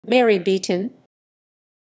Mary Beaton.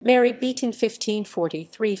 Mary Beaton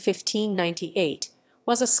 1543–1598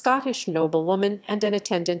 was a Scottish noblewoman and an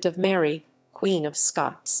attendant of Mary, Queen of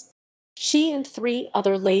Scots. She and three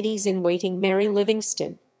other ladies-in-waiting, Mary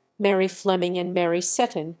Livingston, Mary Fleming and Mary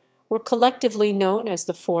Seton, were collectively known as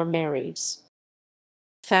the Four Marys.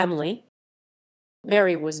 Family.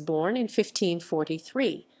 Mary was born in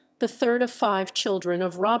 1543, the third of 5 children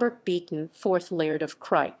of Robert Beaton, 4th Laird of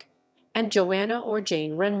Crike, and Joanna or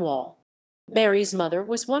Jane Renwall. Mary's mother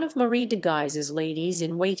was one of Marie de Guise's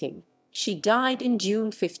ladies-in-waiting. She died in June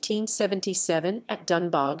 1577 at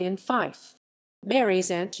Dunbog in Fife.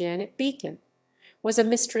 Mary's aunt Janet Beaton was a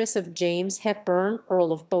mistress of James Hepburn,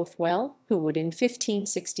 Earl of Bothwell, who would in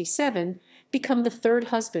 1567 become the third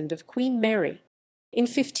husband of Queen Mary. In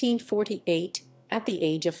 1548, at the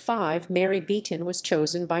age of 5, Mary Beaton was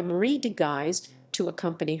chosen by Marie de Guise to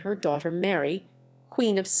accompany her daughter Mary,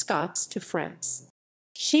 Queen of Scots, to France.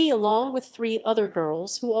 She, along with 3 other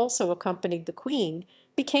girls who also accompanied the Queen,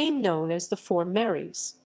 became known as the Four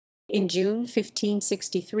Marys. In June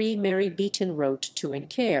 1563, Mary Beaton wrote to and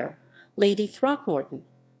care Lady Throckmorton,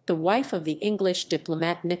 the wife of the English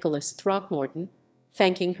diplomat Nicholas Throckmorton,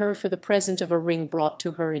 thanking her for the present of a ring brought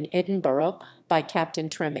to her in Edinburgh by Captain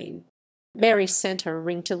Tremaine. Mary sent her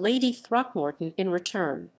ring to Lady Throckmorton in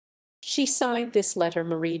return. She signed this letter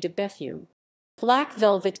Marie de Bethune. Black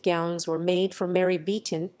velvet gowns were made for Mary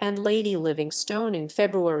Beaton and Lady Livingstone in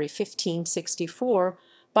February 1564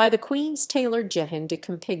 by the Queen's tailor Jehan de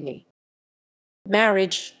Campigny.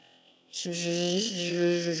 Marriage.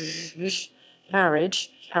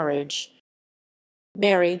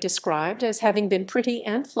 Mary, described as having been pretty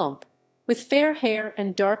and plump, with fair hair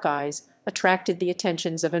and dark eyes, attracted the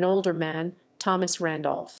attentions of an older man, Thomas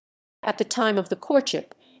Randolph. At the time of the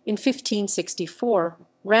courtship, in 1564,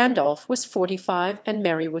 Randolph was 45 and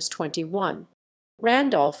Mary was 21.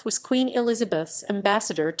 Randolph was Queen Elizabeth's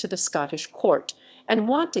ambassador to the Scottish court, and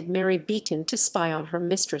wanted Mary Beaton to spy on her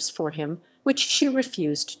mistress for him, which she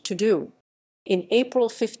refused to do. In April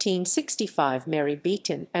 1565, Mary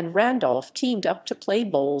Beaton and Randolph teamed up to play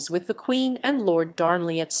bowls with the Queen and Lord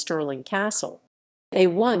Darnley at Stirling Castle. They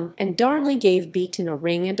won, and Darnley gave Beaton a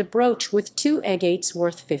ring and a brooch with 2 agates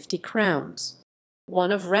worth 50 crowns.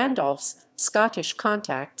 One of Randolph's Scottish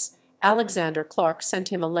contacts, Alexander Clark, sent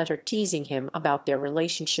him a letter teasing him about their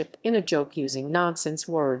relationship in a joke using nonsense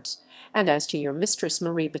words. And as to your mistress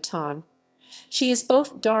Marie Beaton, she is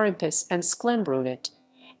both Darimpus and Sklenbrunet,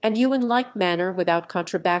 and you in like manner without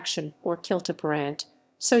contrabaction or kiltiparant,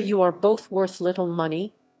 so you are both worth little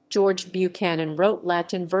money. George Buchanan wrote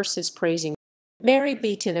Latin verses praising. Mary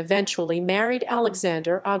Beaton eventually married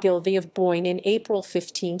Alexander Ogilvy of Boyne in April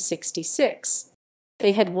 1566.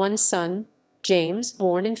 They had one son, James,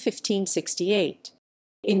 born in 1568.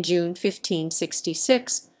 In June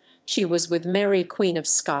 1566, she was with Mary, Queen of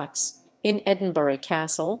Scots, in Edinburgh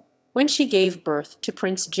Castle, when she gave birth to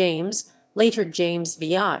Prince James, later James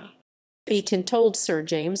VI. Beaton told Sir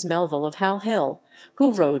James Melville of Hal Hill,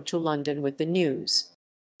 who rode to London with the news.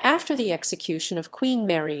 After the execution of Queen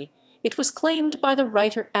Mary, it was claimed by the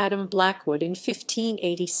writer Adam Blackwood in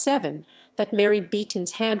 1587 that Mary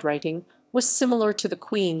Beaton's handwriting was similar to the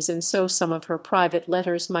Queen's, and so some of her private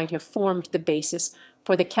letters might have formed the basis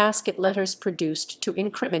for the casket letters produced to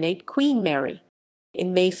incriminate Queen Mary.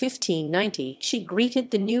 In May 1590 she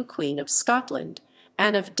greeted the new Queen of Scotland,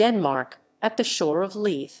 Anne of Denmark, at the shore of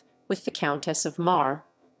Leith, with the Countess of Mar,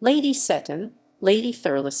 Lady Seton, Lady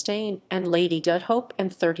Thirlestane, and Lady Dudhope,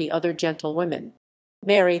 and 30 other gentlewomen.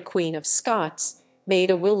 Mary, Queen of Scots, made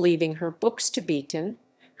a will leaving her books to Beaton,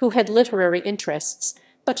 who had literary interests,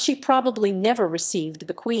 but she probably never received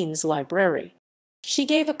the Queen's library. She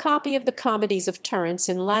gave a copy of the Comedies of Terence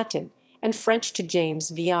in Latin and French to James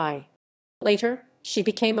VI. Later, she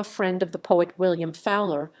became a friend of the poet William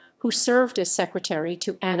Fowler, who served as secretary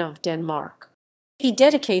to Anne of Denmark. He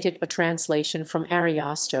dedicated a translation from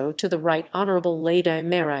Ariosto to the Right Honourable Lady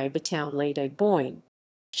Mary Beaton Lady Boyne.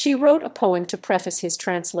 She wrote a poem to preface his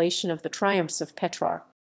translation of the Triumphs of Petrarch.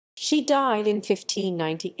 She died in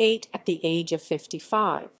 1598 at the age of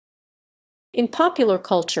 55. In popular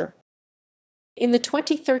culture, in the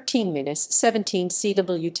 2013-17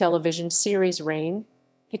 CW television series Reign,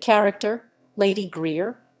 the character, Lady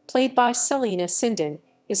Greer, played by Selina Sinden,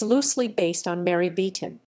 is loosely based on Mary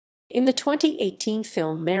Beaton. In the 2018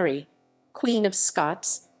 film Mary, Queen of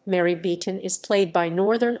Scots, Mary Beaton is played by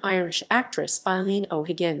Northern Irish actress Eileen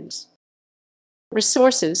O'Higgins.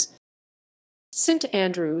 Resources: St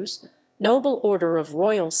Andrews, Noble Order of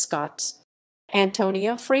Royal Scots;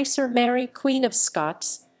 Antonia Fraser Mary, Queen of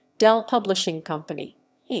Scots, Dell Publishing Company,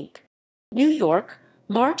 Inc. New York,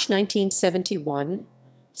 March 1971.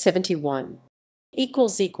 71.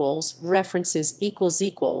 References equals